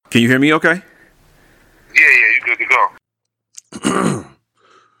Can you hear me okay? Yeah, you good to go.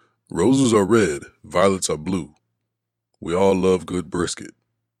 Roses are red, violets are blue. We all love good brisket.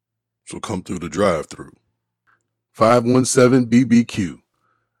 So come through the drive-thru. 517 BBQ.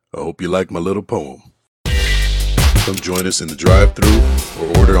 I hope you like my little poem. Come join us in the drive-thru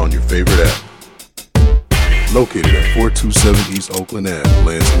or order on your favorite app. Located at 427 East Oakland Ave,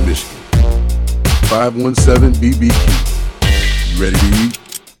 Lansing, Michigan. 517 BBQ. You ready to eat?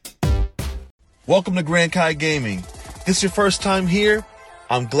 Welcome to Grand Kai Gaming. This is your first time here?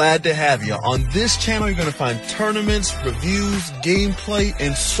 I'm glad to have you. On this channel, you're going to find tournaments, reviews, gameplay,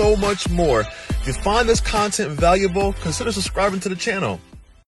 and so much more. If you find this content valuable, consider subscribing to the channel.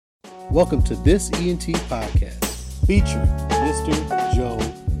 Welcome to This ENT Podcast, featuring Mr. Joe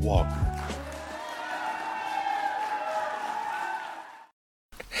Walker.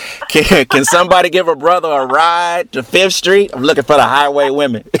 Can somebody give a brother a ride to 5th Street? I'm looking for the highway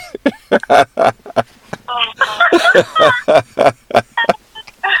women.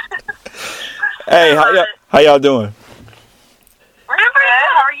 Hey, how y'all doing? We're good.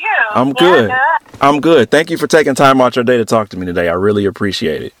 How are you? I'm good. I'm good. Thank you for taking time out your day to talk to me today. I really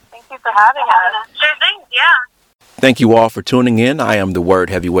appreciate it. Thank you for having us. Sure thing, yeah. Thank you all for tuning in. I am the Word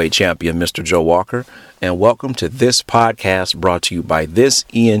Heavyweight Champion, Mr. Joe Walker, and welcome to this podcast brought to you by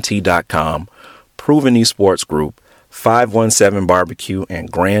ThisENT.com, Proven Esports Group, 517 Barbecue,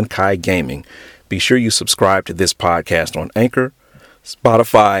 and Grand Kai Gaming. Be sure you subscribe to this podcast on Anchor,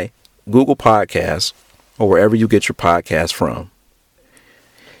 Spotify, Google Podcasts, or wherever you get your podcasts from.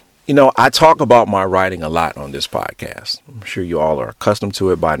 You know, I talk about my writing a lot on this podcast. I'm sure you all are accustomed to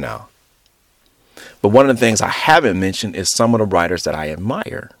it by now. But one of the things I haven't mentioned is some of the writers that I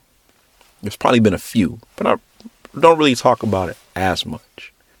admire. There's probably been a few, but I don't really talk about it as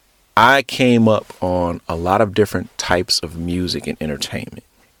much. I came up on a lot of different types of music and entertainment,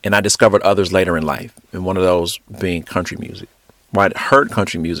 and I discovered others later in life, and one of those being country music. When I'd heard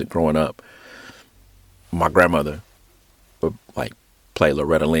country music growing up, my grandmother would play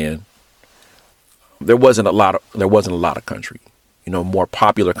Loretta Lynn. There wasn't a lot of country. You know, more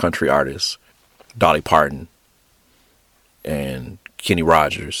popular country artists, Dolly Parton and Kenny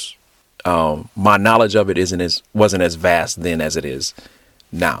Rogers. My knowledge of it wasn't as vast then as it is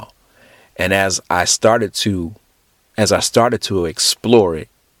now. And as I started to explore it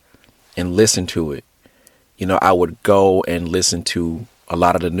and listen to it, you know, I would go and listen to a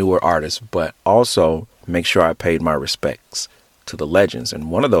lot of the newer artists, but also make sure I paid my respects to the legends.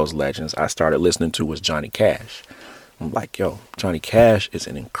 And one of those legends I started listening to was Johnny Cash. I'm like, yo, Johnny Cash is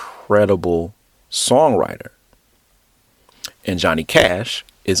an incredible songwriter. And Johnny Cash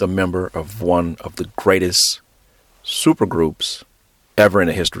is a member of one of the greatest supergroups ever in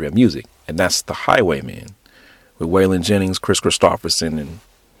the history of music. And that's the Highwaymen, with Waylon Jennings, Chris Christopherson,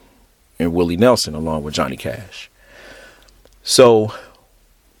 and Willie Nelson, along with Johnny Cash. So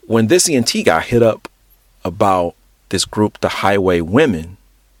when this ENT got hit up about this group, the Highwaywomen,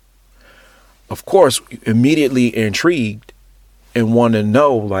 of course, immediately intrigued and wanted to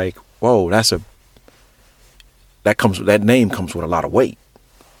know, like, whoa, that name comes with a lot of weight.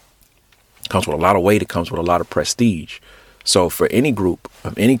 It comes with a lot of weight. It comes with a lot of prestige. So for any group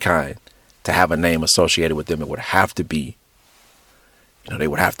of any kind to have a name associated with them, it would have to be, you know, they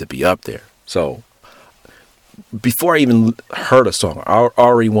would have to be up there. So before I even heard a song, I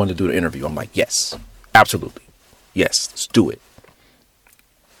already wanted to do the interview. I'm like, yes, absolutely. Yes, let's do it.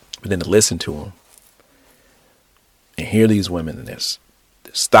 But then to listen to them and hear these women and their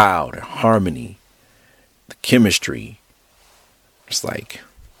style, their harmony, the chemistry, it's like,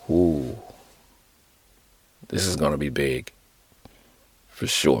 ooh, this is going to be big for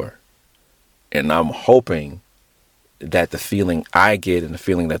sure. And I'm hoping that the feeling I get and the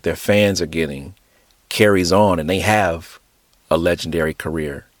feeling that their fans are getting carries on, and they have a legendary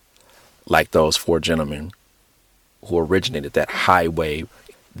career like those four gentlemen who originated that highway,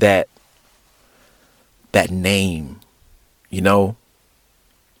 that name, you know.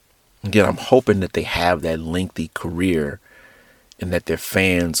 Again, I'm hoping that they have that lengthy career and that their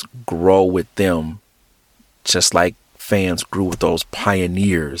fans grow with them just like fans grew with those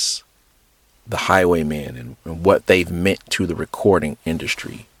pioneers, the Highwaymen, and what they've meant to the recording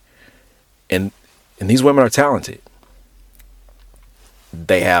industry. And these women are talented.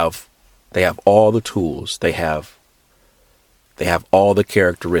 They have all the tools. They have all the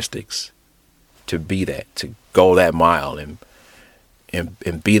characteristics to be that, to go that mile and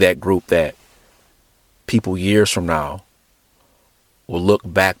be that group that people years from now will look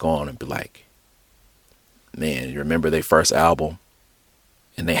back on and be like, man, you remember their first album?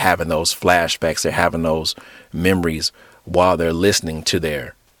 and they're having those flashbacks, they're having those memories while they're listening to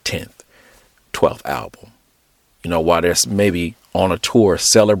their 10th, 12th album. While they're maybe on a tour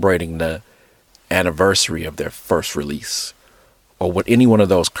celebrating the anniversary of their first release or with any one of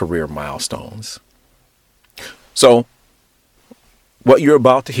those career milestones. So what you're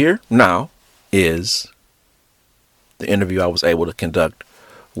about to hear now is the interview I was able to conduct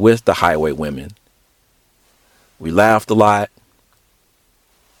with the Highway Women. We laughed a lot,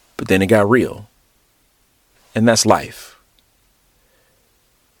 but then it got real. And that's life.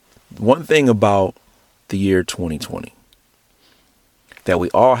 One thing about the year 2020 that we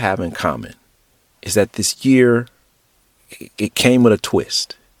all have in common is that this year, it came with a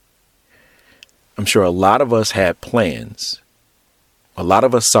twist. I'm sure a lot of us had plans. A lot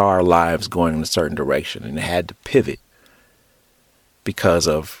of us saw our lives going in a certain direction and had to pivot because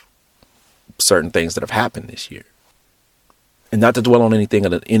of certain things that have happened this year. And not to dwell on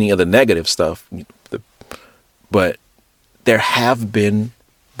any of the negative stuff, but there have been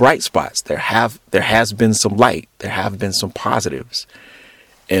bright spots. There has been some light. There have been some positives.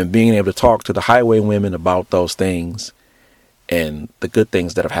 And being able to talk to the Highway Women about those things and the good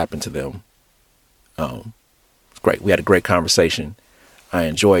things that have happened to them, it's great. We had a great conversation. I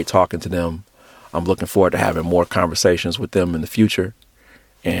enjoyed talking to them. I'm looking forward to having more conversations with them in the future.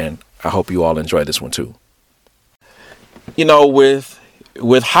 And I hope you all enjoy this one too. With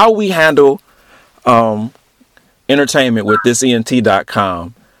how we handle entertainment with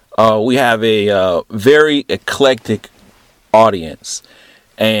thisent.com, we have a very eclectic audience.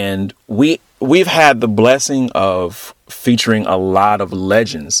 And we've had the blessing of featuring a lot of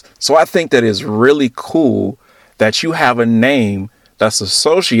legends. So I think that is really cool that you have a name that's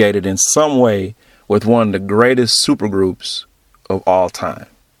associated in some way with one of the greatest supergroups of all time.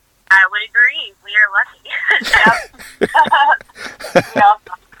 I would agree. We are lucky. Yeah.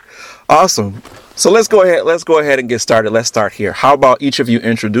 Awesome. So let's go ahead and get started. Let's start here. How about each of you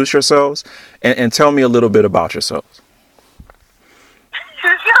introduce yourselves and tell me a little bit about yourselves?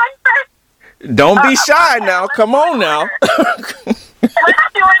 Don't be shy now. Come on now. Let's do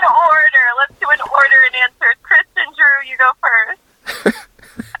an order and answer. Kristen, Drew, you go first.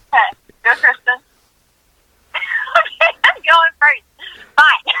 Okay, go Kristen. Okay, I'm going first.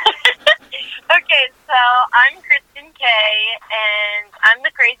 Fine. Okay, so I'm Kristen Kay, and I'm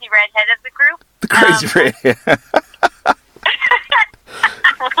the crazy redhead of the group. The crazy redhead.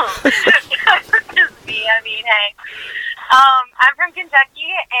 Just me. I mean, hey. I'm from Kentucky,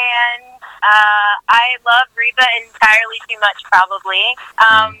 and I love Reba entirely too much, probably.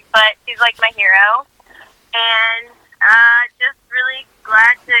 But she's like my hero, and just really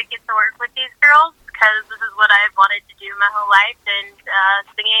glad to get to work with these girls because this is what I've wanted to do my whole life, and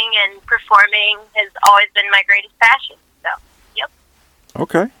singing and performing has always been my greatest passion. So, yep.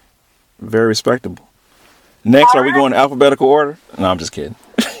 Okay, very respectable. Next, are we going in alphabetical order? No, I'm just kidding.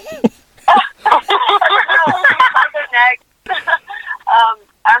 Next.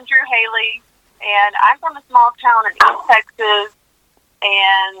 I'm Drew Haley, and I'm from a small town in East Texas,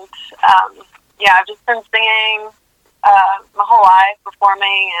 and I've just been singing my whole life,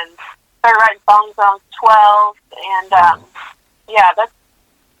 performing, and started writing songs when I was 12, and that's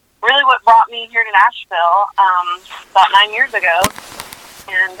really what brought me here to Nashville about 9 years ago,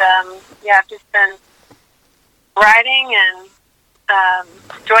 and I've just been writing and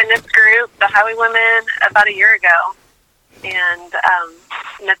joined this group, the Highway Women, about a year ago, and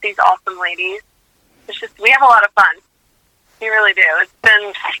met these awesome ladies. It's just, we have a lot of fun. We really do. It's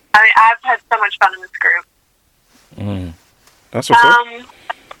been, I've had so much fun in this group. That's what's up.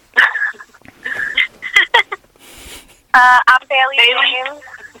 I'm Bailey James.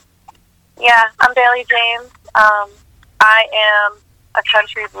 Yeah, I'm Bailey James. I am a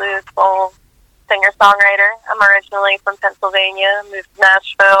country blues soul singer-songwriter. I'm originally from Pennsylvania, moved to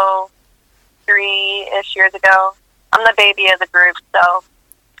Nashville 3-ish years ago. I'm the baby of the group, so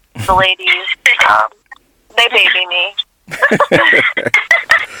the ladies, they baby me. But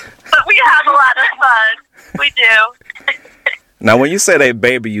we have a lot of fun. We do. Now, when you say they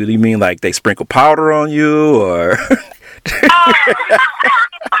baby you, do you mean like they sprinkle powder on you, or? The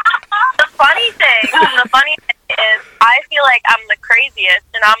funny thing is, I feel like I'm the craziest,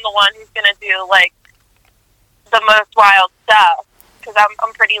 and I'm the one who's gonna do like the most wild stuff because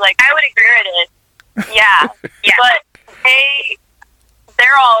I'm pretty like I would agree with it. Yeah. But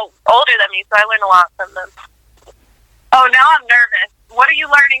they're all older than me, so I learn a lot from them. Oh, now I'm nervous. What are you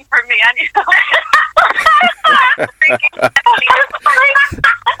learning from me? I need to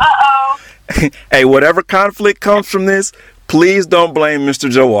Uh-oh. Hey, whatever conflict comes from this, please don't blame Mr.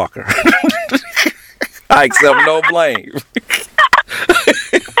 Joe Walker. I accept no blame.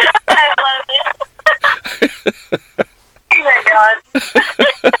 I love it. Oh, my God.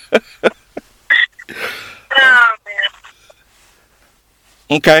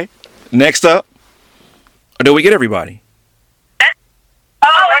 Okay. Next up, or do we get everybody?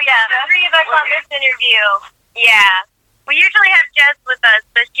 Oh yeah, the three of us on this interview. Yeah, we usually have Jess with us,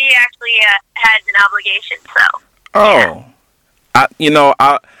 but she actually had an obligation. So. Oh, I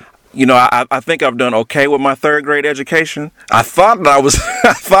think I've done okay with my third grade education. I thought that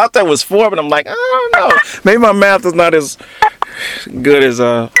I thought that was 4, but I'm like, I don't know. Maybe my math is not as good as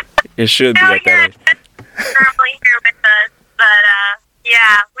it should be at that age. Currently here with us, but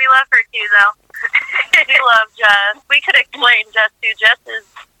yeah, we love her too, though. We love Jess. We could explain Jess too. Jess is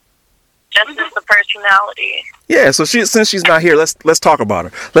the personality. Yeah, so since she's not here, let's talk about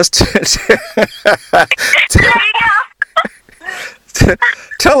her.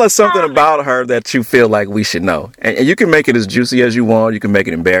 Tell us something about her that you feel like we should know, and you can make it as juicy as you want. You can make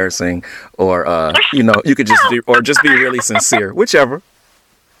it embarrassing, or you could just be really sincere, whichever.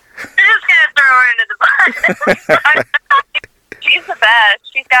 You're just gonna throw her into the bus. She's the best.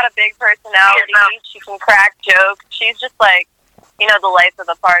 She's got a big personality. She can crack jokes. She's just like, the life of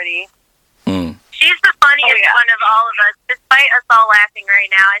the party. Mm. She's the funniest one of all of us. Despite us all laughing right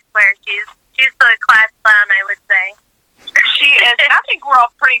now, I swear she's the class clown, I would say. She is. I think we're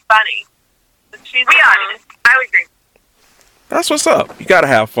all pretty funny. We are. I would agree. That's what's up. You gotta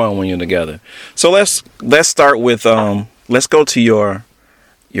have fun when you're together. So let's start with let's go to your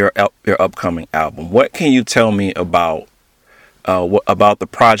upcoming album. What can you tell me about the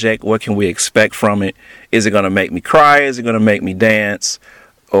project? What can we expect from it? Is it gonna make me cry? Is it gonna make me dance?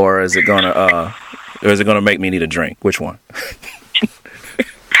 Or is it gonna make me need a drink? Which one?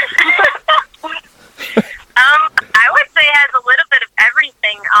 I would say it has a little bit of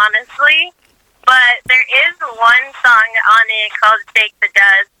everything, honestly. But there is one song on it called Shake the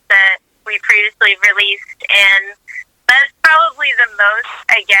Dust that we previously released, and that's probably the most,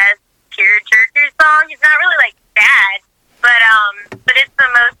 I guess, tear-jerker song. It's not really, sad, but it's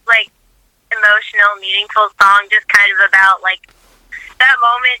the most, emotional, meaningful song, just kind of about, that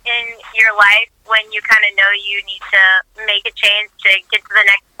moment in your life when you kind of know you need to make a change to get to the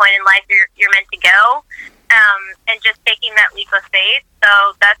next point in life you're meant to go, and just taking that leap of faith.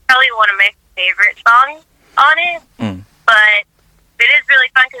 So that's probably one of my favorite songs on it. Mm. But it is really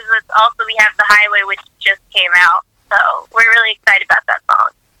fun because we have The Highway, which just came out. So we're really excited about that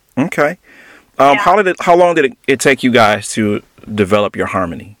song. Okay. How long did it take you guys to develop your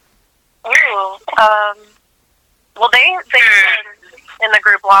harmony? Ooh, well, they've been in the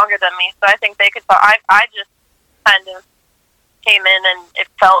group longer than me, so I think they could. I just kind of came in and it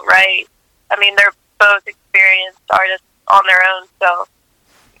felt right. I mean, they're both experienced artists on their own, so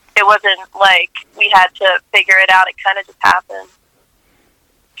it wasn't like we had to figure it out. It kind of just happened.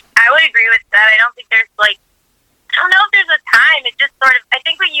 I would agree with that. I don't think there's I don't know if there's a time. It just sort of, I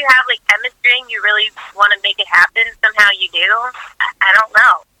think when you have chemistry and you really want to make it happen, somehow you do. I don't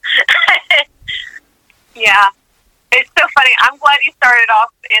know. Yeah. It's so funny. I'm glad you started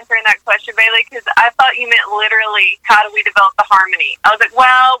off answering that question, Bailey, because I thought you meant literally, how do we develop the harmony? I was like,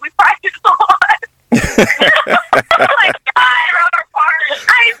 well, we practice a lot. Oh my God, I wrote our part.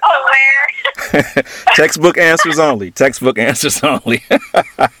 I'm aware. Textbook answers only. Textbook answers only.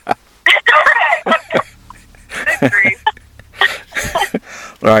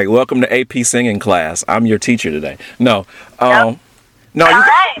 All right, welcome to AP singing class. I'm your teacher today. No,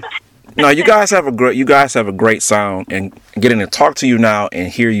 you guys have a great sound, and getting to talk to you now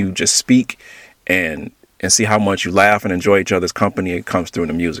and hear you just speak and see how much you laugh and enjoy each other's company, it comes through in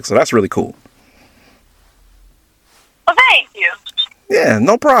the music. So that's really cool. Well, thank you. Yeah,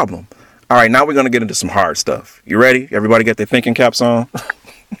 no problem. All right, now we're going to get into some hard stuff. You ready? Everybody get their thinking caps on?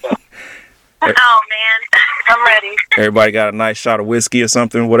 Oh, man. I'm ready. Everybody got a nice shot of whiskey or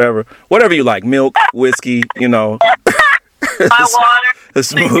something, whatever you like. Milk, whiskey, My water. A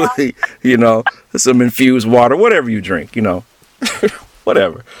smoothie, some infused water, whatever you drink,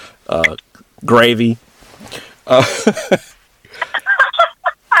 whatever. Gravy. Thanksgiving,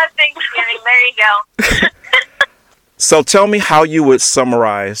 there you go. So tell me how you would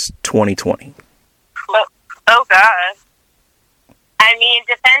summarize 2020. Oh, God. I mean,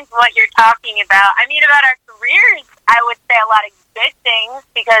 depends what you're talking about. I mean, about our careers, I would say a lot of good things,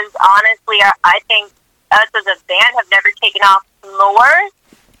 because honestly, I think us as a band have never taken off more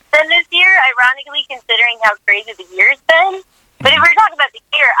than this year, ironically, considering how crazy the year's been. But if we're talking about the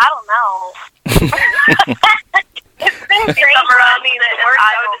year, I don't know. It's been crazy. I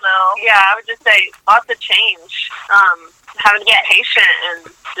don't know. Yeah, I would just say lots of change. Having to be patient and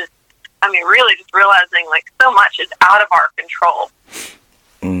just, really just realizing so much is out of our control.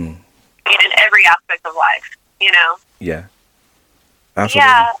 Mm. In every aspect of life, Yeah. Absolutely.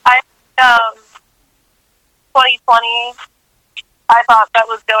 Yeah, 2020, I thought that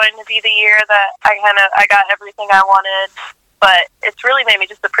was going to be the year that I got everything I wanted, but it's really made me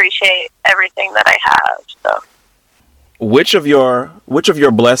just appreciate everything that I have. So, which of your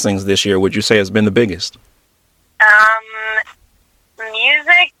blessings this year would you say has been the biggest?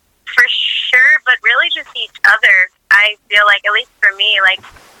 Music for sure, but really just each other. I feel like, at least for me, like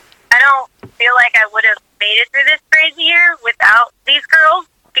I don't feel like I would have made it through this crazy year without these girls.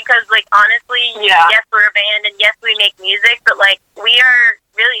 Because, like, honestly, yes, we're a band, and yes, we make music, but, like, we are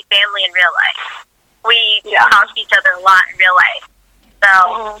really family in real life. We talk to each other a lot in real life.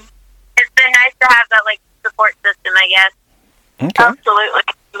 So, it's been nice to have that, like, support system, I guess. Okay. Absolutely.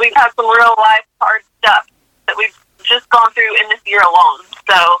 We've had some real life hard stuff that we've just gone through in this year alone.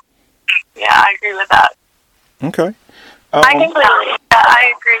 So, yeah, I agree with that. Okay. I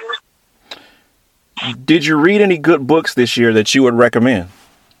agree. Did you read any good books this year that you would recommend?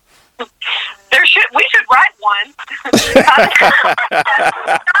 We should write one.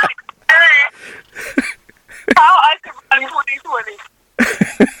 How I survived 2020.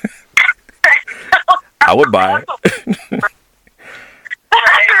 I would buy it. Right.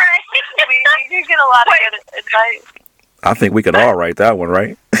 We do get a lot of good advice. I think we could all write that one,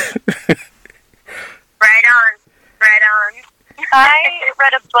 right? Right on. I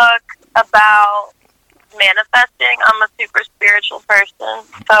read a book about manifesting. I'm a super spiritual person,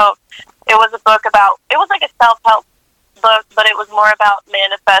 so it was like a self-help book, but it was more about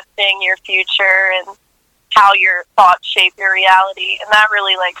manifesting your future and how your thoughts shape your reality, and that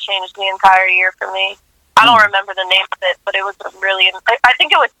really like changed the entire year for me. I don't remember the name of it, but it was I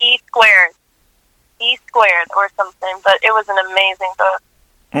think it was E Squared or something, but it was an amazing book.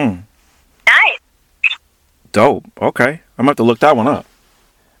 Nice. Dope. Okay. I'm going to have to look that one up.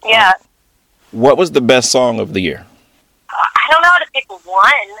 Yeah. What was the best song of the year? I don't know how to pick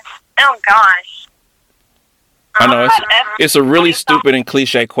one. Oh, gosh. I know it's a really stupid and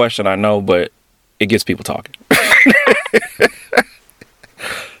cliche question, I know, but it gets people talking. The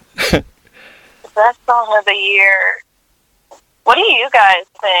best song of the year. What do you guys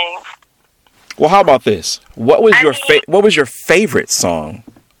think? Well, how about this? What was your favorite song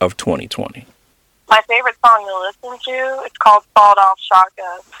of 2020? My favorite song to listen to, it's called Sawed Off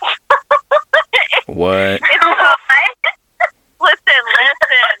Shotgun. What? Listen.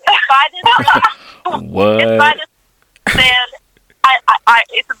 It's by this what? It's by this band.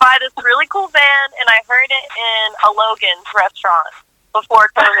 It's by this really cool band, and I heard it in a Logan's restaurant before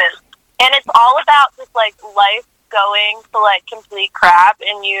COVID. And it's all about just, like, life going to, like, complete crap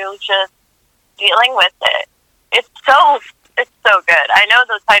and you just dealing with it. It's so good. I know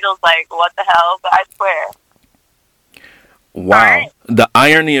the title's like, what the hell, but I swear. Wow. Right. The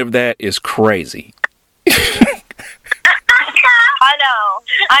irony of that is crazy. I know.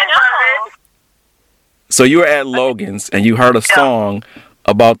 So you were at Logan's and you heard a song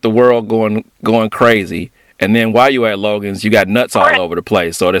about the world going crazy, and then while you were at Logan's, you got nuts all over the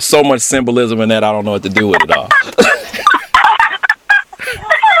place. So there's so much symbolism in that, I don't know what to do with it all.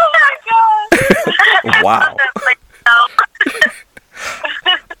 Oh my God. Wow.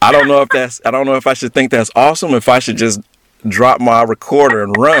 I don't know if I should think that's awesome, if I should just drop my recorder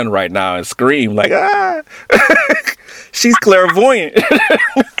and run right now and scream like, ah. She's clairvoyant.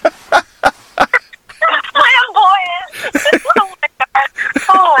 Flamboyant.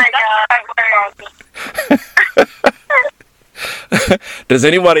 Oh my God. Does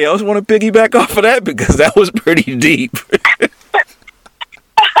anybody else want to piggyback off of that? Because that was pretty deep. I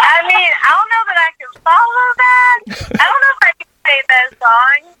mean, I don't know that I can follow that. I don't know if I can say that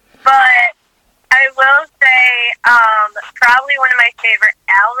song, but I will say probably one of my favorite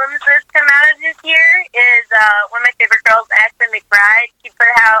albums that's come out of this year is one of my favorite girls, Ashley McBride. She put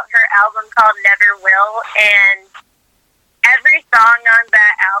out her album called Never Will, and every song on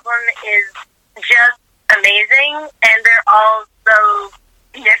that album is just amazing, and they're all so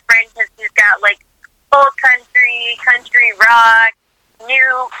different because she's got like old country, country rock,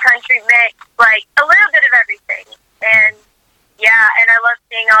 new country mix, like a little bit of everything. And yeah, and I love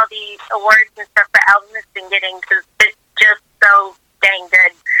seeing all the awards and stuff the album has been getting because it's just so dang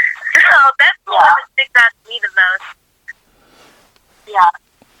good. So that's the one that sticks out to me the most. Yeah,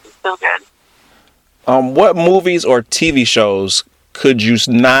 it's so good. What movies or TV shows could you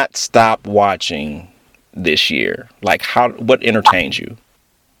not stop watching this year? Like, what entertains you?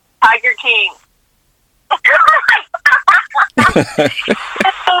 Tiger King.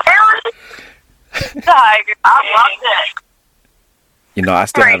 Tiger. I loved it. You know, I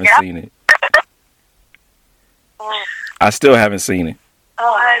still haven't seen it. I still haven't seen it.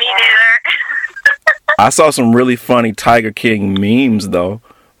 Oh, me neither. I saw some really funny Tiger King memes, though,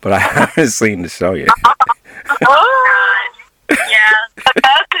 but I haven't seen the show yet. Yeah,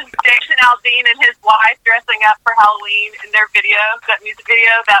 Dean and his wife dressing up for Halloween in their video, that music video,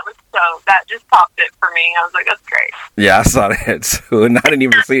 that just popped it for me. I was like, that's great. Yeah, I saw that too, and I didn't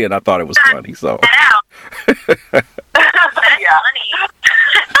even see it. I thought it was funny. So. Yeah.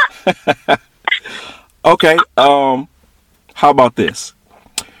 Okay. How about this?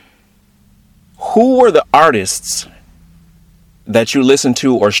 Who were the artists that you listened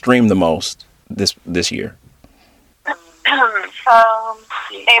to or streamed the most this year?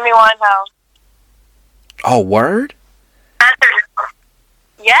 Amy Winehouse. Oh, word?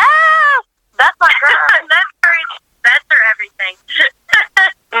 Yeah, that's my girl. That's her everything.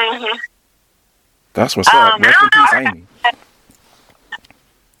 Mm-hmm. That's what's up. Rest in peace, Amy.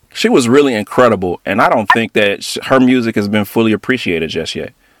 She was really incredible, and I don't think that her music has been fully appreciated just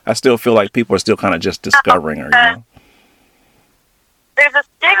yet. I still feel like people are still kind of just discovering her, you know? There's a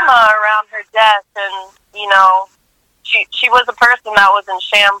stigma around her death, and, you know, she was a person that was in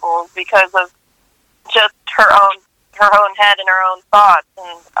shambles because of just her own head and her own thoughts,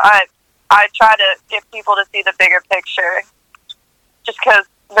 and I try to get people to see the bigger picture, just because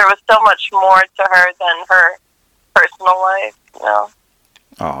there was so much more to her than her personal life, you know?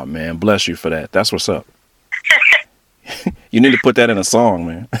 Oh, man, bless you for that. That's what's up. You need to put that in a song,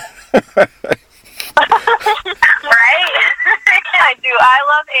 man. Right? I do. I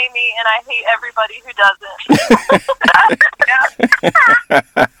love Amy, and I hate everybody who doesn't.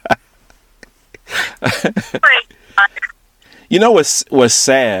 You know what's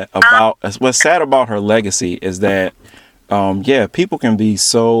sad about her legacy is that, people can be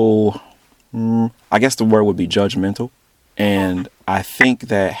so, I guess the word would be judgmental. And I think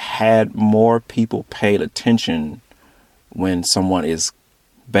that had more people paid attention when someone is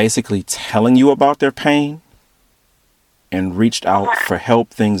basically telling you about their pain and reached out for help,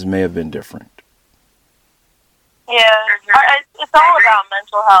 things may have been different. Yeah, it's all about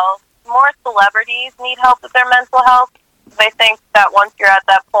mental health. More celebrities need help with their mental health. They think that once you're at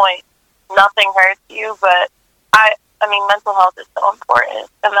that point, nothing hurts you, but I mean, mental health is so important,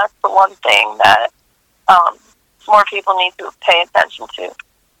 and that's the one thing that more people need to pay attention to.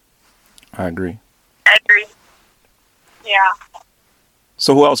 I agree. Yeah.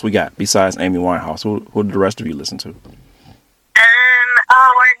 So who else we got besides Amy Winehouse? Who did the rest of you listen to? Or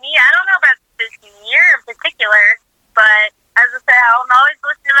me, I don't know about this year in particular, but as I said, I'm always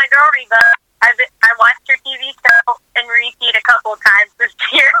listening to my girl Reba. I watched her TV show and repeat a couple of times this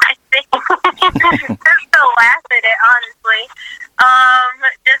year, I think. Just to laugh at it, honestly.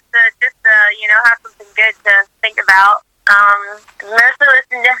 Just to have something good to think about. Mostly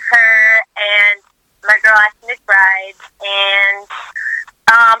listen to her and my girl Ashley McBride, and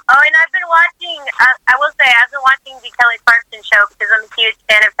and I've been watching. I will say I've been watching the Kelly Clarkson show because I'm a huge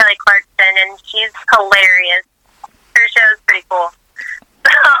fan of Kelly Clarkson, and she's hilarious. Her show is pretty cool.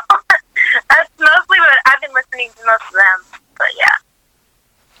 So that's mostly what I've been listening to most of them. But yeah.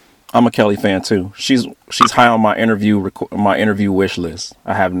 I'm a Kelly fan too. She's high on my interview wish list.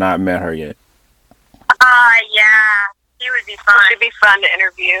 I have not met her yet. Yeah, she would be fun. She'd be fun to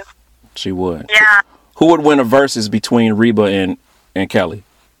interview. She would. Yeah. Who would win a versus between Reba and Kelly?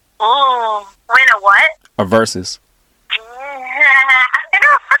 Oh, win a what? A versus.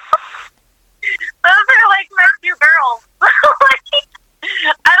 Those are like my two girls.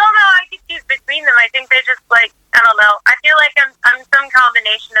 I don't know. I could choose between them. I think they're just like, I don't know. I feel like I'm some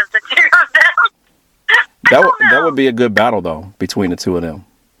combination of the two of them. That would be a good battle though between the two of them.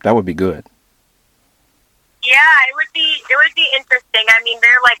 That would be good. Yeah, it would be interesting. I mean,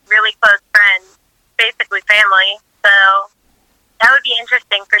 they're like really close friends, basically family. So that would be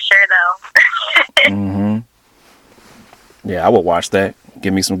interesting for sure, though. Mm-hmm. Yeah, I would watch that.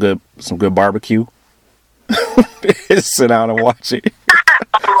 Give me some good barbecue. Sit down and watch it.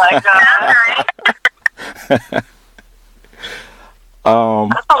 Oh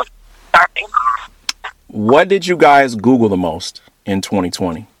my God. What did you guys Google the most in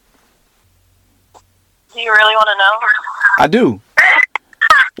 2020? Do you really want to know? I do.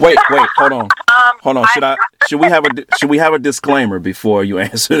 Wait, hold on. Hold on. Should we have a disclaimer before you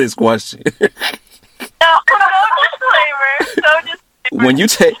answer this question? No disclaimer. No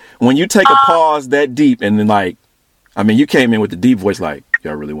disclaimer. When you take a pause that deep and then you came in with the deep voice like,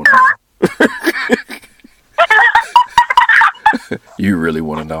 y'all really want to know? You really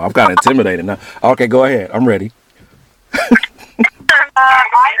want to know? I'm kind of intimidated now. Okay, go ahead. I'm ready. I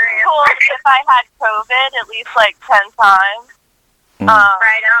Googled if I had COVID at least 10 times.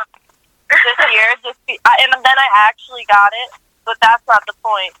 Right out this year, and then I actually got it, but that's not the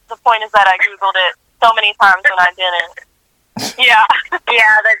point. The point is that I Googled it so many times when I didn't. Yeah,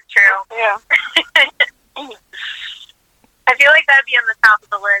 that's true. Yeah. I feel like that'd be on the top of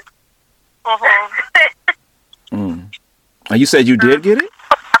the list. And you said you did get it?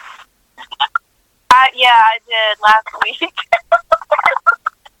 Yeah, I did last week.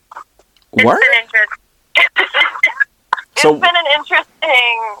 What? It's been an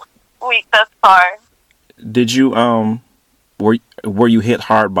interesting week thus far. Did you were you hit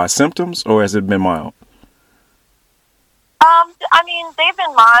hard by symptoms, or has it been mild? I mean, they've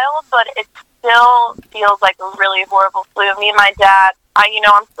been mild, but it still feels like a really horrible flu. Me and my dad,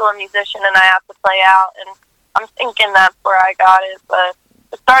 I'm still a musician and I have to play out, and I'm thinking that's where I got it, but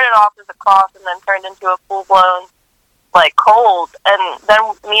it started off as a cough and then turned into a full-blown, cold. And then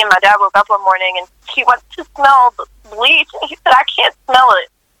me and my dad woke up one morning and he went to smell the bleach, and he said, I can't smell it.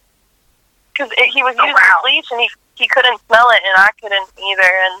 Because he was using bleach and he couldn't smell it, and I couldn't either.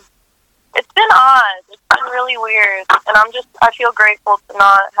 And it's been odd. It's been really weird. And I feel grateful to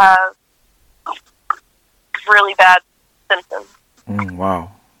not have really bad symptoms.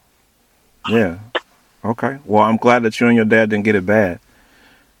 Wow. Yeah. Okay. Well, I'm glad that you and your dad didn't get it bad.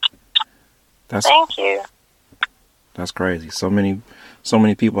 Thank you. That's crazy. So many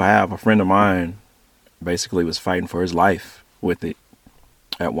people have. A friend of mine basically was fighting for his life with it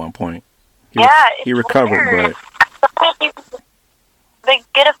at one point. He recovered, weird. But they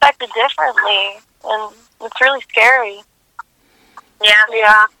get affected differently, and it's really scary.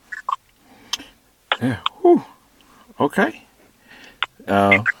 Yeah. Yeah. Whew. Okay.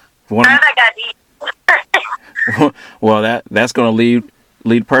 That got deep. Well, that's going to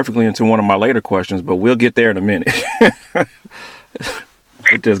lead perfectly into one of my later questions, but we'll get there in a minute. I'm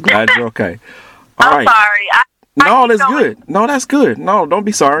just glad you're okay. All right. Sorry. No, that's good. No, that's good. No, don't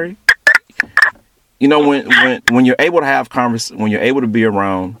be sorry. When you're able to have when you're able to be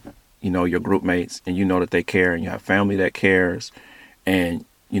around, your group mates, and you know that they care, and you have family that cares, and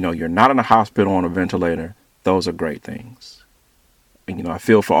you're not in a hospital on a ventilator, those are great things. And I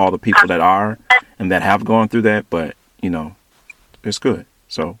feel for all the people that are and that have gone through that, but it's good.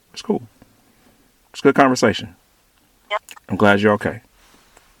 So it's cool. It's a good conversation. Yep. I'm glad you're okay.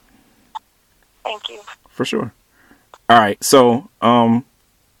 Thank you. For sure. All right. So,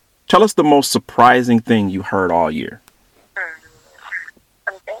 tell us the most surprising thing you heard all year.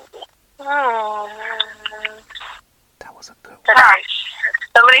 I'm thinking. That was a good one. Gosh,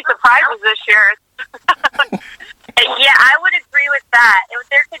 so many surprises this year. Yeah, I would agree with that.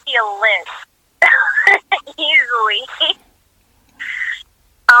 There could be a list easily.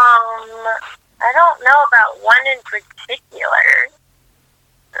 I don't know about one in particular.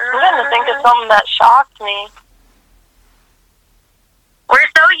 I'm trying to think of something that shocked me. We're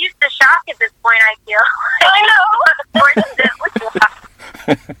so used to shock at this point, I feel. I know.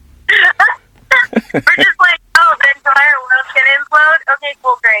 We're just like, oh, the entire world's going to implode? Okay,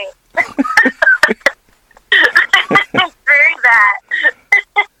 cool, great. It's very bad.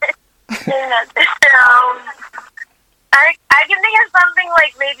 I can think of something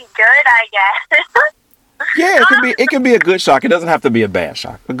maybe good, I guess. Yeah, it can be a good shock. It doesn't have to be a bad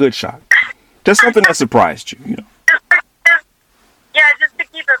shock. A good shock. Just something that surprised you, Yeah, just to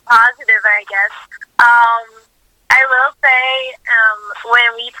keep it positive, I guess. I will say,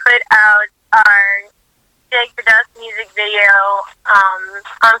 when we put out our Shake the Dust music video on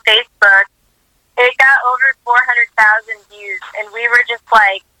Facebook, it got over 400,000 views, and we were just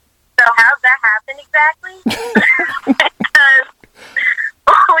like, so how'd that happen exactly? Because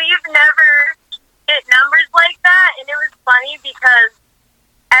we've never hit numbers like that, and it was funny because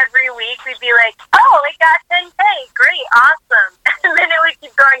every week we'd be like, oh, it got 10K, great, awesome. And then it would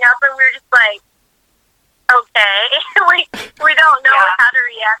keep going up, and we were just like, okay, we don't know how to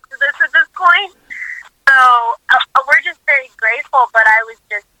react to this at this point. So we're just very grateful, but I was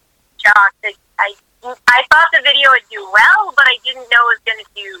just shocked. I thought the video would do well, but I didn't know it was going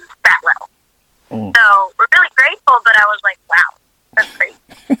to do that well. So we're really grateful, but I was like, wow, that's crazy.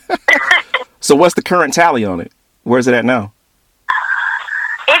 So what's the current tally on it? Where's it at now?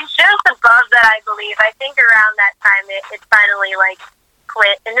 It's just above that, I believe. I think around that time it finally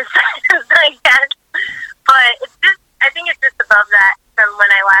quit in a sense, I guess. But I think it's just above that from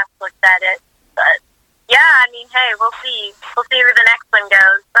when I last looked at it. But yeah, I mean, hey, we'll see. We'll see where the next one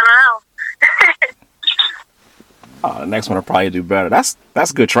goes. I don't know. The next one will probably do better. That's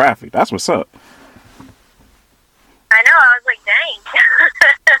good traffic. That's what's up. I know. I was like, dang.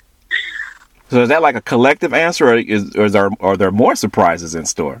 So is that like a collective answer, or are there more surprises in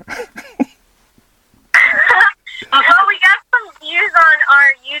store? Well, we got some views on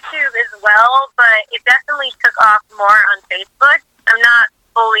our YouTube as well, but it definitely took off more on Facebook. I'm not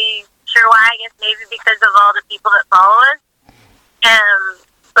fully sure why. I guess maybe because of all the people that follow us.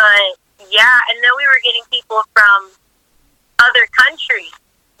 But yeah, and then we were getting people from other countries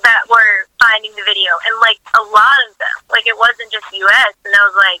that were finding the video, and like a lot of them, like it wasn't just U.S. And I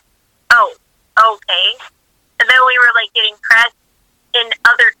was like, oh, okay. And then we were like getting press in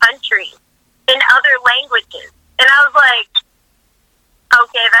other countries, in other languages, and I was like,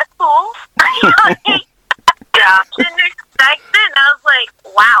 okay, that's cool. Yeah, didn't expect it, and I was like,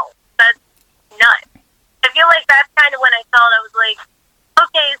 wow, that's nuts. I feel like that's kind of when I felt I was like,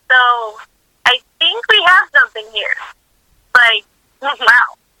 okay, so I think we have something here. Like,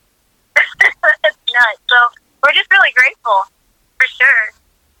 wow. It's nuts. So we're just really grateful, for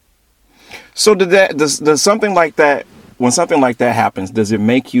sure. So does something like that, when something like that happens, does it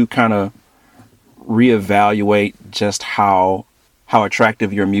make you kind of reevaluate just how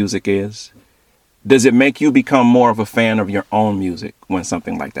attractive your music is? Does it make you become more of a fan of your own music when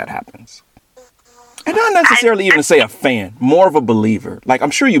something like that happens? And not necessarily even say a fan, more of a believer. Like,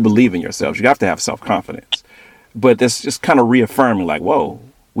 I'm sure you believe in yourselves. You have to have self-confidence. But it's just kind of reaffirming, like, whoa,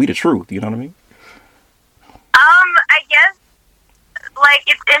 we the truth. You know what I mean? I guess, like,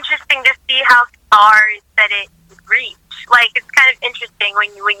 it's interesting to see how far that it reach. Like, it's kind of interesting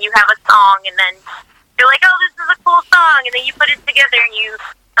when you have a song and then you're like, oh, this is a cool song, and then you put it together and you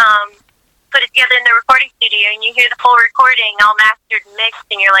put it together in the recording studio and you hear the full recording all mastered and mixed,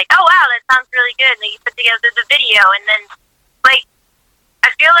 and you're like, oh wow, that sounds really good, and then you put together the video, and then like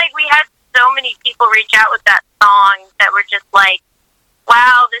I feel like we had so many people reach out with that song that were just like,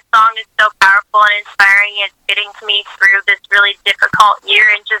 wow, this song is so powerful and inspiring. It's getting me through this really difficult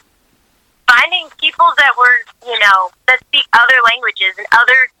year, and just finding people that were, you know, that speak other languages and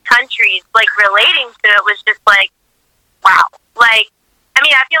other countries, like relating to it was just like, wow. Like, I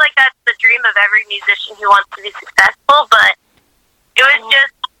mean, I feel like that's the dream of every musician who wants to be successful, but it was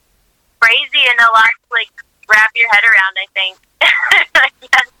just crazy and a lot to, like, wrap your head around, I think.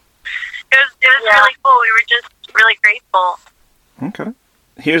 Yes. It was really cool. We were just really grateful. Okay.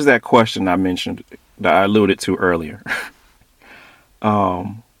 Here's that question I mentioned that I alluded to earlier.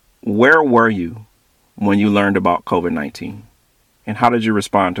 Where were you when you learned about COVID-19? And how did you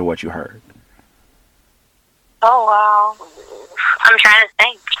respond to what you heard? Oh, wow. I'm trying to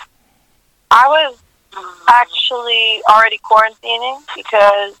think. I was actually already quarantining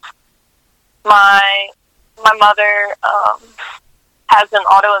because my mother has an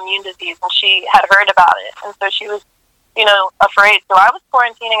autoimmune disease, and she had heard about it, and so she was, you know, afraid. So I was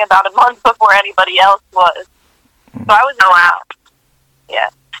quarantining about a month before anybody else was. So I was out. Yeah.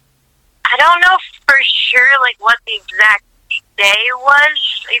 I don't know for sure, like, what the exact day was.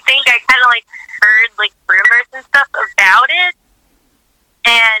 I think I kind of, like, heard, like, rumors and stuff about it.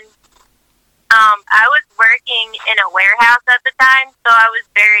 And I was working in a warehouse at the time, so I was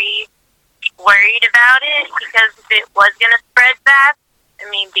very worried about it because if it was going to spread fast, I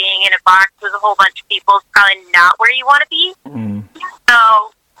mean, being in a box with a whole bunch of people is probably not where you want to be. So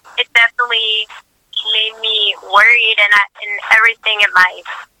it definitely made me worried, and everything at my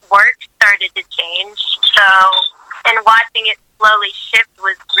work started to change. So, and watching it slowly shift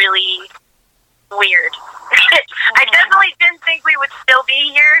was really weird. I definitely didn't think we would still be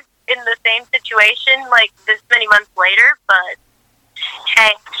here in the same situation like this many months later, but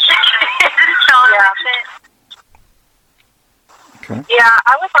hey. Okay. Yeah,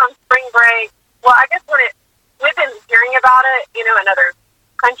 I was on spring break. Well, I guess we've been hearing about it, you know, in other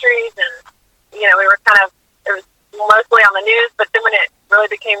countries, and, you know, it was mostly on the news, but then when it really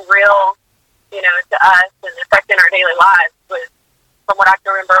became real, you know, to us and affecting our daily lives was, from what I can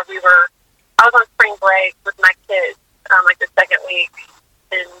remember, I was on spring break with my kids, like the second week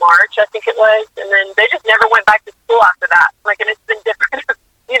in March, I think it was, and then they just never went back to school after that. Like, and it's been different,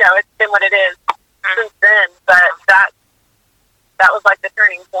 you know, it's been what it is since then, but that was like the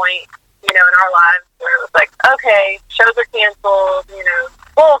turning point, you know, in our lives, where it was like, okay, shows are canceled, you know,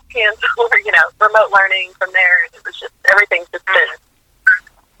 school's canceled, you know, remote learning from there, and it was just, everything's just been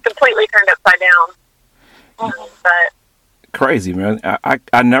completely turned upside down. But Crazy, man.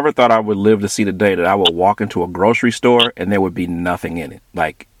 I never thought I would live to see the day that I would walk into a grocery store and there would be nothing in it.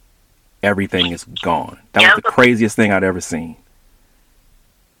 Like, everything is gone. That was the craziest thing I'd ever seen.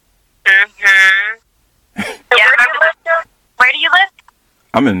 Mm-hmm. Yeah, where do you live?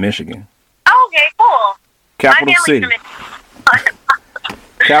 I'm in Michigan. Oh, okay, cool. Capital City.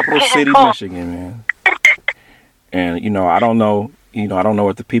 Capital City, Cool. Michigan, man. And, you know, I don't know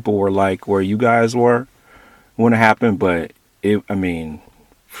what the people were like where you guys were when it happened, but I mean,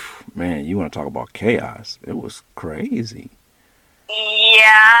 man, you want to talk about chaos. It was crazy.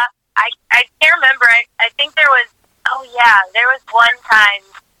 Yeah, I can't remember. I think there was one time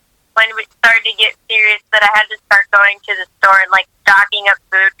when it started to get serious that I had to start going to the store and, like, stocking up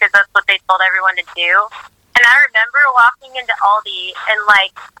food because that's what they told everyone to do. And And I remember walking into Aldi and,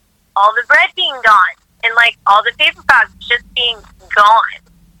 like, all the bread being gone and, like, all the paper products just being gone.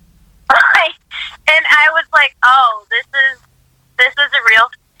 And I was like, oh, this is a real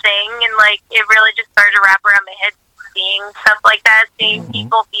thing. And, like, it really just started to wrap around my head seeing stuff like that, seeing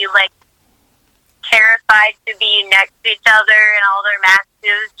people be, like, terrified to be next to each other and all their masks.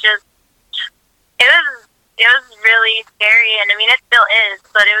 It was really scary, and I mean, it still is,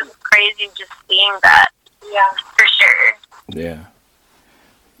 but it was crazy just seeing that. Yeah, for sure. Yeah,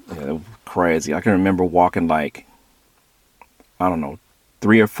 it was crazy. I can remember walking, like, I don't know,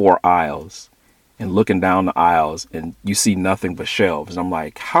 3 or 4 aisles and looking down the aisles, and you see nothing but shelves. And I'm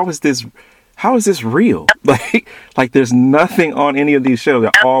like, how is this real? Like there's nothing on any of these shelves.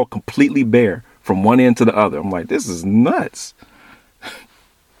 They're all completely bare from one end to the other. I'm like, this is nuts.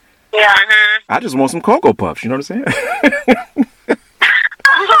 Yeah. I just want some Cocoa Puffs. You know what I'm saying?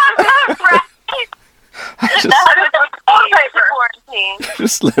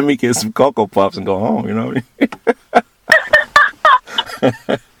 Just let me get some Cocoa Puffs and go home. You know what I mean?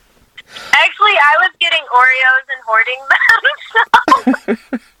 Actually, I was getting Oreos and hoarding them.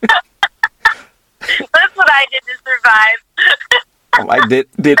 So that's what I did to survive. I'm like,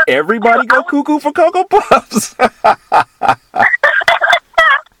 did everybody go cuckoo for Cocoa Puffs?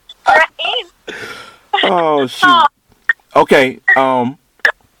 Right? Oh, shoot. Okay, on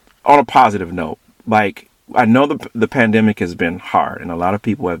a positive note, like, I know the pandemic has been hard and a lot of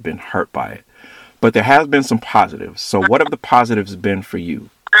people have been hurt by it, but there has been some positives. So what have the positives been for you?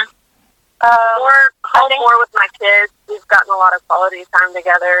 More with my kids. We've gotten a lot of quality time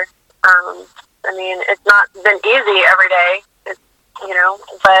together. I mean, it's not been easy every day,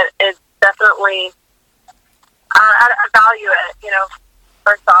 but it's definitely, I value it,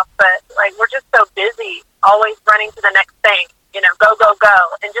 first off, but, like, we're just so busy, always running to the next thing, go, go, go,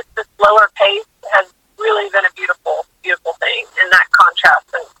 and just the slower pace has really been a beautiful, beautiful thing, and that contrast,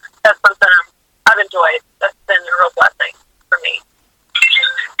 and that's something I've enjoyed. That's been a real blessing for me.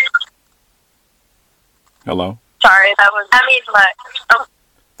 Hello? Sorry, that was,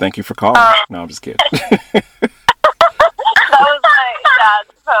 Thank you for calling. No, I'm just kidding. That was my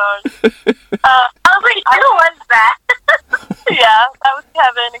dad's phone. I was like, who was that? Yeah, that was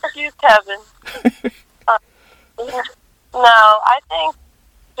Kevin. Excuse Kevin. No, I think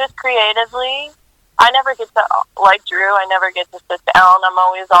just creatively, I never get to, like Drew, I never get to sit down. I'm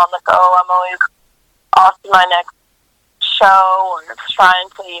always on the go. I'm always off to my next show or trying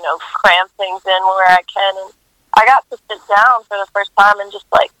to, cram things in where I can. And I got to sit down for the first time and just,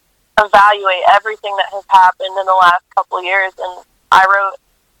 like, evaluate everything that has happened in the last couple of years. And I wrote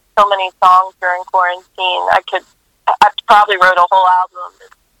so many songs during quarantine. I probably wrote a whole album.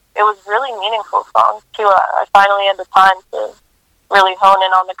 It was really meaningful songs, too. I finally had the time to really hone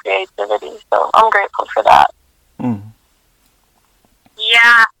in on the creativity. So I'm grateful for that. Mm.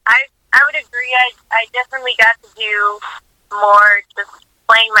 Yeah, I would agree. I definitely got to do more just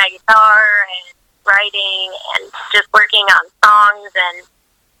playing my guitar and writing and just working on songs. And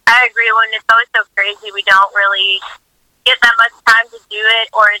I agree, when it's always so crazy, we don't really get that much time to do it,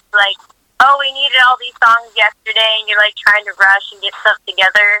 or it's like, oh, we needed all these songs yesterday, and you're, like, trying to rush and get stuff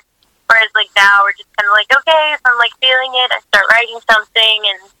together. Whereas, like, now we're just kind of like, okay, if I'm, like, feeling it, I start writing something,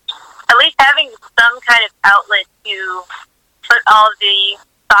 and at least having some kind of outlet to put all the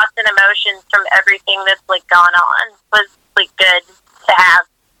thoughts and emotions from everything that's, like, gone on was, like, good to have,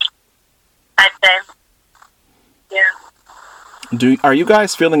 I'd say. Yeah. Are you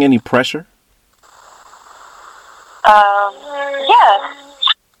guys feeling any pressure? Yeah.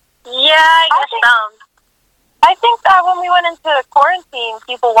 Yeah, I guess some. I think that when we went into quarantine,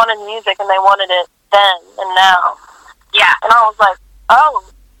 people wanted music and they wanted it then and now. Yeah. And I was like, oh,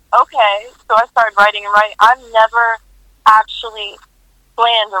 okay. So I started writing and writing. I've never actually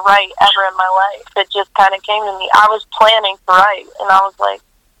planned to write ever in my life. It just kind of came to me. I was planning to write, and I was like,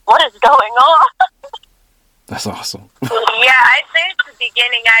 what is going on? That's awesome. Yeah, I'd say at the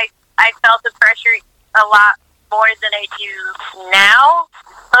beginning I felt the pressure a lot more than I do now,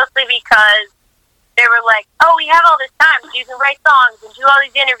 mostly because they were like, oh, we have all this time, so you can write songs and do all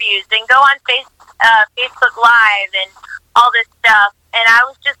these interviews and go on Facebook Live and all this stuff. And I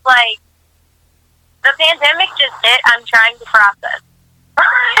was just like, the pandemic just hit, I'm trying to process.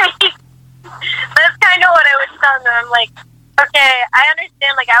 That's kind of what I was telling them. I'm like, okay, I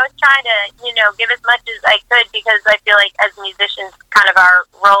understand, like, I was trying to, give as much as I could, because I feel like as musicians, kind of our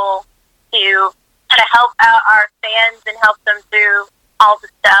role to kind of help out our fans and help them through all the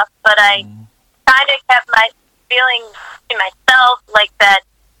stuff. But I kind of kept my feelings to myself, like that,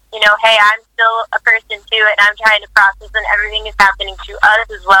 hey, I'm still a person too, and I'm trying to process, and everything is happening to us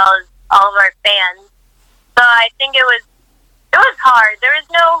as well as all of our fans. So I think it was hard. There was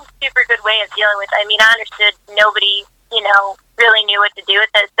no super good way of dealing with it. I mean, I understood nobody, really knew what to do with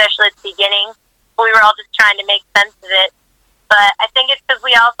it, especially at the beginning. We were all just trying to make sense of it. But I think it's because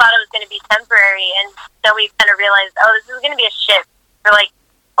we all thought it was going to be temporary, and so we kind of realized, this is going to be a shift for like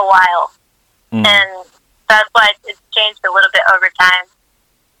a while. And that's why it's changed a little bit over time.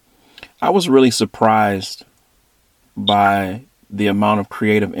 I was really surprised by the amount of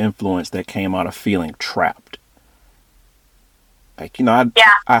creative influence that came out of feeling trapped. Like,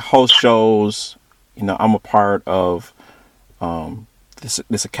 I host shows, I'm a part of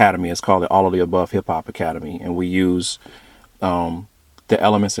this academy. It's called the All of the Above Hip Hop Academy, and we use the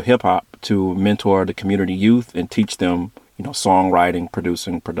elements of hip hop to mentor the community youth and teach them, songwriting,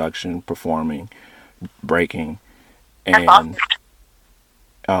 producing, production, performing, breaking, and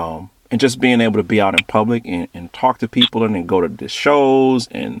just being able to be out in public and talk to people and then go to the shows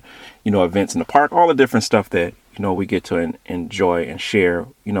and, events in the park, all the different stuff that, we get to enjoy and share,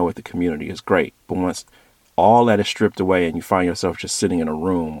 with the community is great. But once all that is stripped away and you find yourself just sitting in a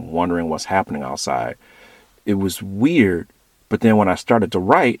room wondering what's happening outside, it was weird. But then when I started to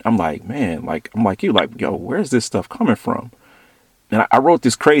write, I'm like, man, I'm like you, yo, where's this stuff coming from? And I wrote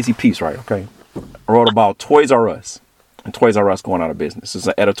this crazy piece, right? Okay. I wrote about Toys R Us and Toys R Us going out of business. It's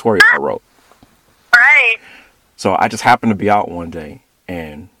an editorial I wrote. Right. So I just happened to be out one day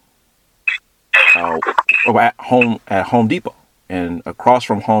and at Home Depot. And across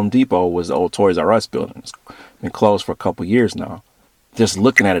from Home Depot was the old Toys R Us building. It's been closed for a couple years now. Just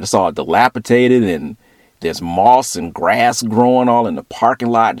looking at it, it's all dilapidated and there's moss and grass growing all in the parking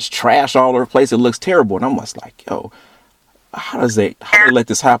lot. There's trash all over the place. It looks terrible. And I'm just like, yo, how they let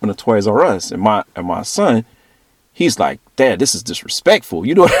this happen to Toys R Us? And my son, he's like, Dad, this is disrespectful.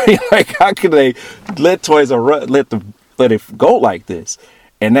 You know what I mean? Like, how could they let Toys R Us let it go like this?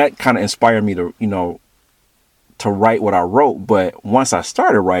 And that kind of inspired me to, to write what I wrote. But once I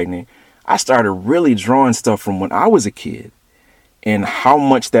started writing it, I started really drawing stuff from when I was a kid and how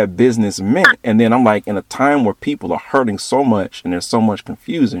much that business meant. And then I'm like, in a time where people are hurting so much and there's so much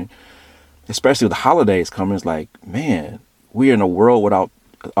confusion, especially with the holidays coming, it's like, man, we're in a world without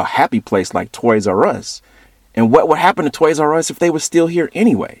a happy place like Toys R Us. And what would happen to Toys R Us if they were still here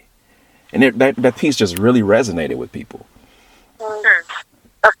anyway? And that piece just really resonated with people. That's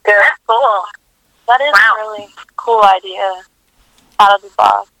good. That's cool. That is a really cool idea. Out of the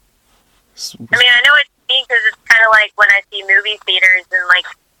box. I mean, I know it's neat because it's kind of like when I see movie theaters and like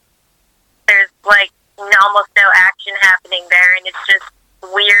there's like almost no action happening there, and it's just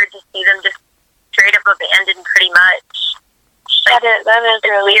weird to see them just straight up abandoned pretty much. Like, that is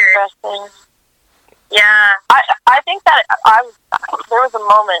really weird. interesting. Yeah. I think that there was a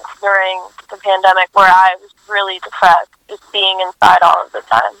moment during the pandemic where I was really depressed just being inside all of the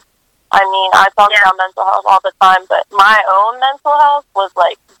time. I mean, I talk about mental health all the time, but my own mental health was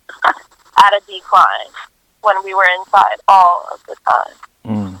like at a decline when we were inside all of the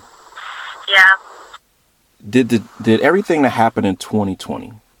time. Yeah. Did everything that happened in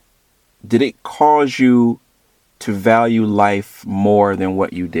 2020, did it cause you to value life more than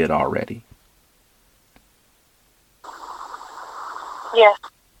what you did already? Yeah.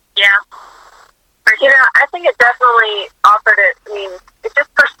 Yeah. I think it definitely offered it. I mean, it's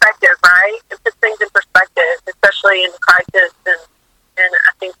just perspective, right? It puts things in perspective, especially in crisis, and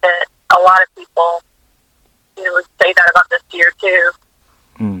I think that a lot of people, would say that about this year too.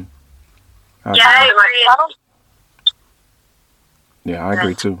 I agree. Yeah, I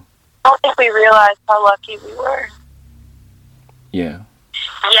agree too. I don't think we realized how lucky we were. Yeah.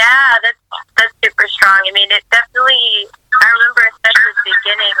 Yeah, that's super strong. I mean, it definitely, I remember especially at the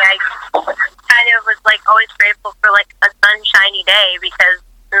beginning, I kind of was like always grateful for like a sunshiny day because,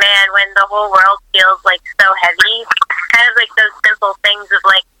 man, when the whole world feels like so heavy, kind of like those simple things of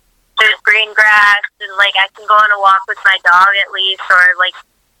like there's green grass and like I can go on a walk with my dog at least, or like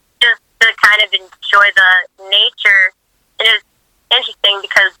just to kind of enjoy the nature. And it was interesting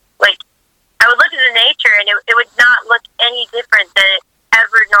because like I would look at the nature and it would not look any different than it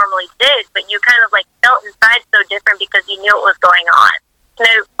ever normally did, but you kind of like felt inside so different because you knew what was going on. And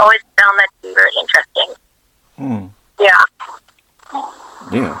I always found that to be very interesting. Yeah.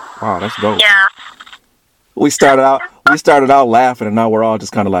 Yeah. Wow, that's dope. Yeah. We started out laughing, and now we're all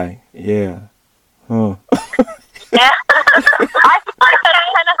just kind of like, yeah. Huh. Yeah. I feel like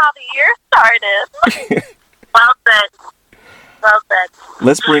that's kind of how the year started. Well said. Well said.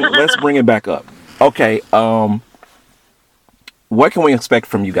 Let's bring it back up. Okay. What can we expect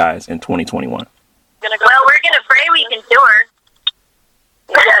from you guys in 2021? Well, we're gonna pray we can tour.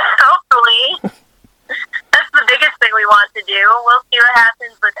 Hopefully. That's the biggest thing we want to do. We'll see what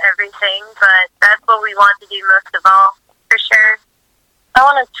happens with everything, but that's what we want to do most of all, for sure. I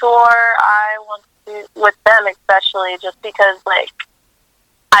want to tour. I want to, with them especially, just because, like,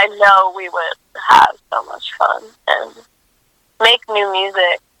 I know we would have so much fun and make new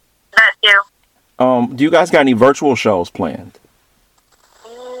music. That too. Do you guys got any virtual shows planned?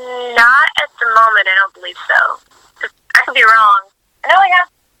 Not at the moment. I don't believe so. I could be wrong. I know I have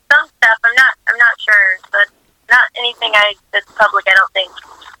some stuff. I'm not sure, but not anything that's public. I don't think.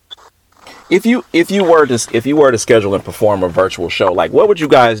 If you were to schedule and perform a virtual show, like, what would you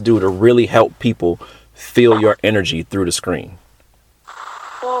guys do to really help people feel your energy through the screen?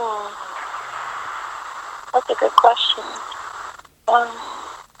 That's a good question.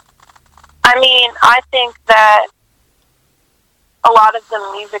 I mean, I think that a lot of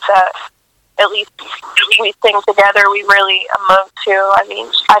the music that at least we sing together, we really emote to. I mean,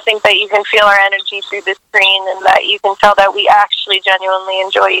 I think that you can feel our energy through the screen, and that you can tell that we actually genuinely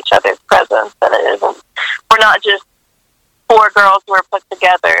enjoy each other's presence, and we're not just four girls who are put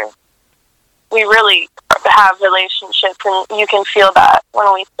together. We really have relationships, and you can feel that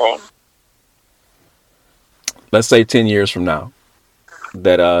when we sing. Let's say 10 years from now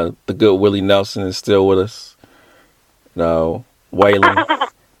that the good Willie Nelson is still with us. No, Waylon,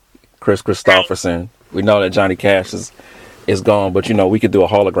 Chris Christopherson. We know that Johnny Cash is gone, but, we could do a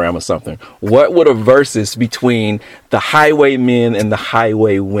hologram or something. What would a versus between the Highwaymen and the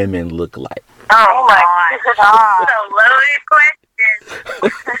Highwaywomen look like? Oh my God. That's a loaded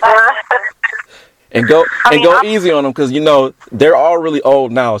question. And go easy on them, because they're all really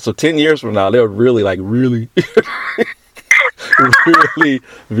old now. So 10 years from now, they'll really really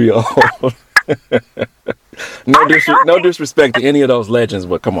be old. No disrespect to any of those legends,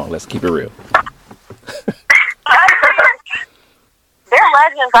 but come on, let's keep it real. They're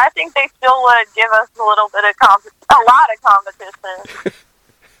legends. I think they still would give us a little bit of a lot of competition.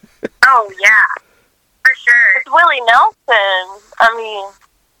 Oh yeah, for sure. It's Willie Nelson. I mean.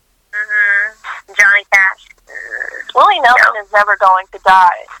 Johnny Cash. Willie Nelson is never going to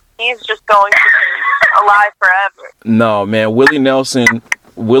die. He's just going to be alive forever. No, man, Willie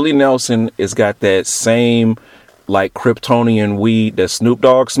Nelson has got that same, like, Kryptonian weed that Snoop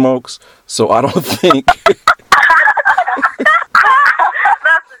Dogg smokes. So I don't think. That's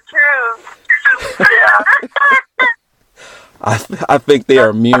the truth. Yeah. I think they are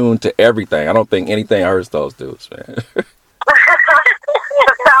immune to everything. I don't think anything hurts those dudes, man.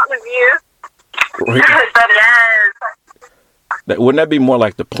 The fountain of youth. Yes. Wouldn't that be more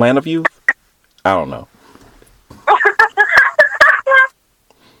like the plant of youth? I don't know. Oh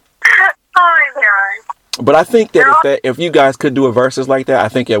my God. But I think that if you guys could do a versus like that, I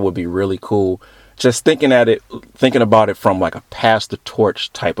think it would be really cool. Just thinking about it from like a pass the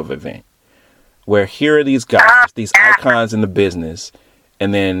torch type of event, where here are these guys, these icons in the business,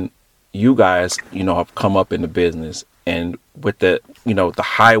 and then you guys, have come up in the business. And with the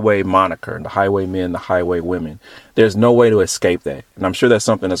highway moniker, the Highwaymen, the Highwaywomen, there's no way to escape that. And I'm sure that's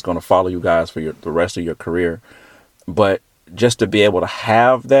something that's going to follow you guys for the rest of your career. But just to be able to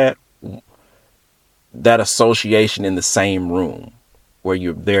have that association in the same room where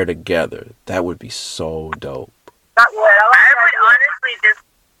you're there together, that would be so dope. I would honestly just,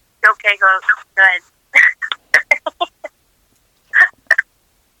 okay, go ahead.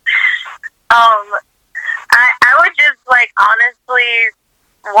 I would just, honestly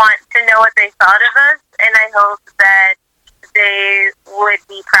want to know what they thought of us, and I hope that they would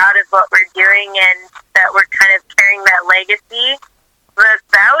be proud of what we're doing and that we're kind of carrying that legacy. But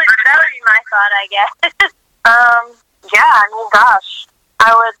that would be my thought, I guess. Yeah, I mean, gosh,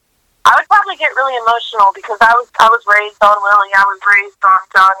 I would probably get really emotional, because I was raised on Willie, I was raised on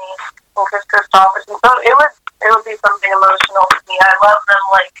Johnny and Chris Christopherson, so it would be something emotional to me. I love them,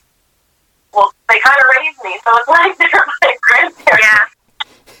 they kind of raised me, so it's like they're my grandparents.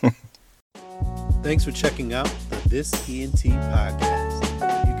 Yeah. Thanks for checking out the This ENT podcast.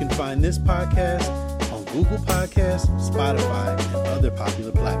 You can find this podcast on Google Podcasts, Spotify, and other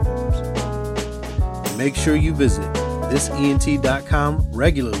popular platforms. And make sure you visit thisent.com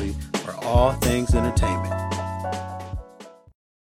regularly for all things entertainment.